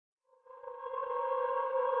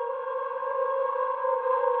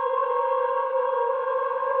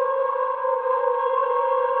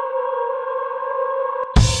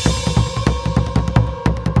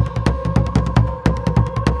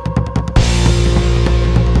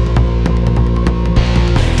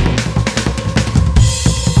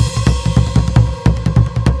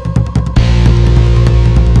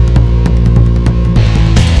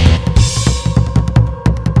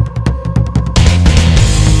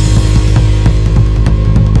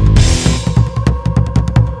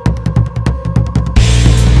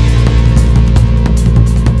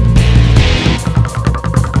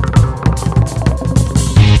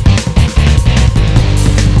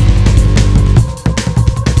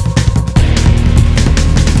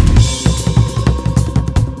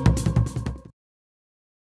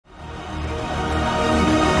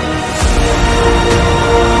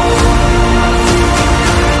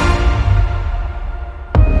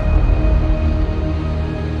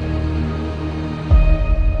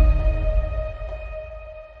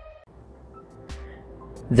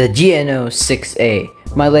The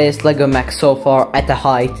GN-06A, my latest LEGO mech so far, at a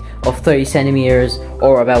height of 30 centimeters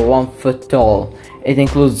or about 1 foot tall. It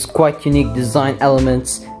includes quite unique design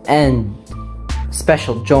elements and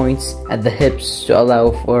special joints at the hips to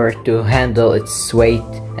allow for it to handle its weight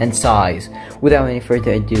and size. Without any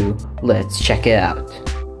further ado, let's check it out.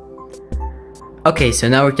 Okay, so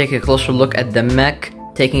now we're taking a closer look at the mech,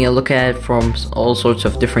 taking a look at it from all sorts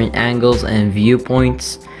of different angles and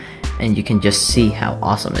viewpoints, and you can just see how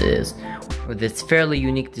awesome it is. With its fairly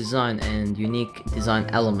unique design and unique design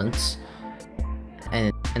elements,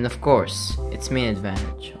 and of course, its main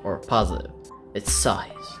advantage, or positive, its size.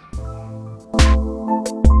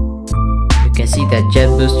 You can see that jet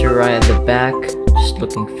booster right at the back, just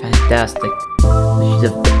looking fantastic.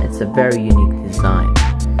 It's a very unique design,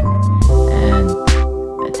 and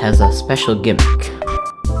it has a special gimmick.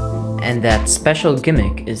 And that special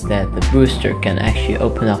gimmick is that the booster can actually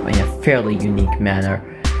open up in a fairly unique manner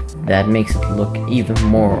that makes it look even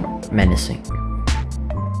more menacing.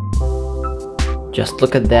 Just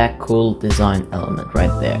look at that cool design element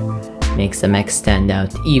right there. Makes the mech stand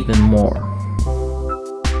out even more.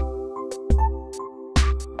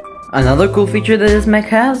 Another cool feature that this mech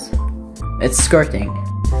has, it's skirting,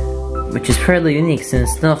 which is fairly unique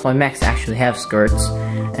since none of my mechs actually have skirts,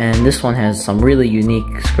 and this one has some really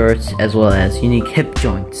unique skirts as well as unique hip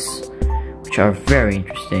joints, which are very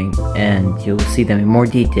interesting, and you'll see them in more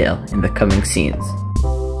detail in the coming scenes.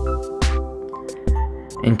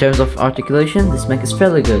 In terms of articulation, this mech is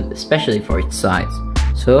fairly good, especially for its size,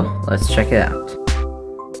 so let's check it out.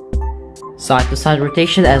 Side to side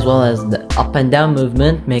rotation as well as the up and down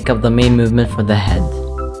movement make up the main movement for the head.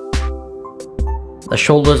 The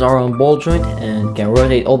shoulders are on ball joint and can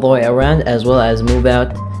rotate all the way around as well as move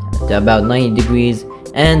out to about 90 degrees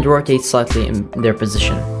and rotate slightly in their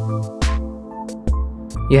position.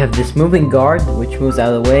 You have this moving guard which moves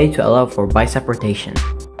out of the way to allow for bicep rotation.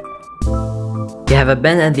 You have a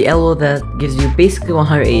bend at the elbow that gives you basically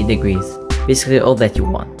 180 degrees, basically all that you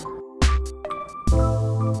want.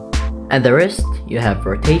 At the wrist, you have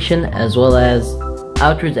rotation as well as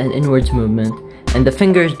outwards and inwards movement, and the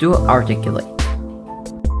fingers do articulate.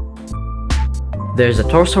 There's a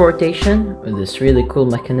torso rotation with this really cool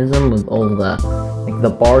mechanism with all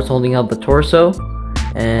the bars holding up the torso,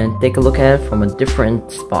 and take a look at it from a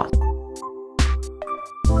different spot.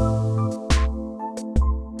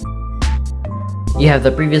 You have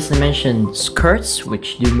the previously mentioned skirts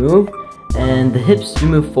which do move, and the hips do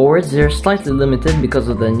move forwards. They're slightly limited because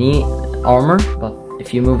of the knee armor, but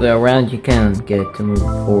if you move it around you can get it to move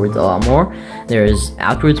forwards a lot more. There is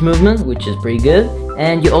outwards movement, which is pretty good,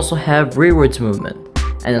 and you also have rearwards movement.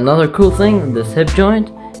 And another cool thing with this hip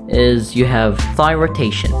joint is you have thigh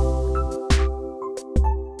rotation.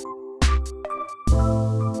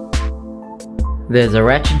 There's a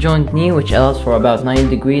ratchet joint knee which allows for about 90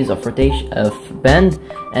 degrees of rotation of bend,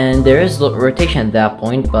 and there is rotation at that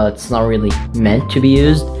point, but it's not really meant to be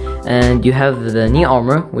used. And you have the knee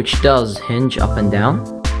armor which does hinge up and down.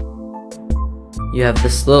 You have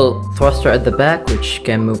this little thruster at the back which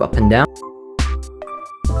can move up and down.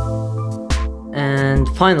 And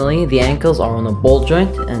finally, the ankles are on a ball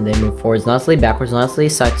joint and they move forwards nicely, backwards nicely,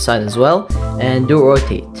 side to side as well, and do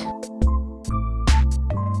rotate.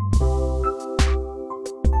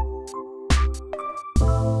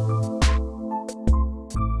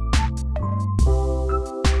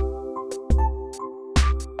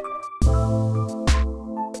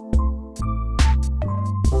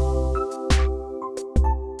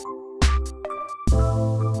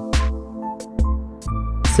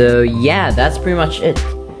 So yeah, that's pretty much it.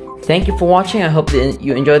 Thank you for watching. I hope that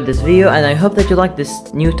you enjoyed this video, and I hope that you like this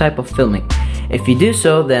new type of filming. If you do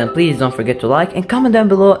so, then please don't forget to like and comment down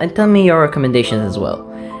below and tell me your recommendations as well.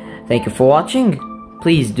 Thank you for watching.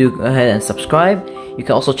 Please do go ahead and subscribe. You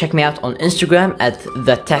can also check me out on Instagram at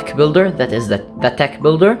The Tech Builder. That is the Tech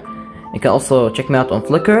Builder. You can also check me out on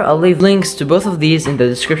Flickr. I'll leave links to both of these in the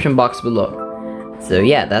description box below. So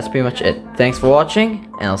yeah, that's pretty much it. Thanks for watching,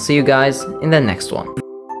 and I'll see you guys in the next one.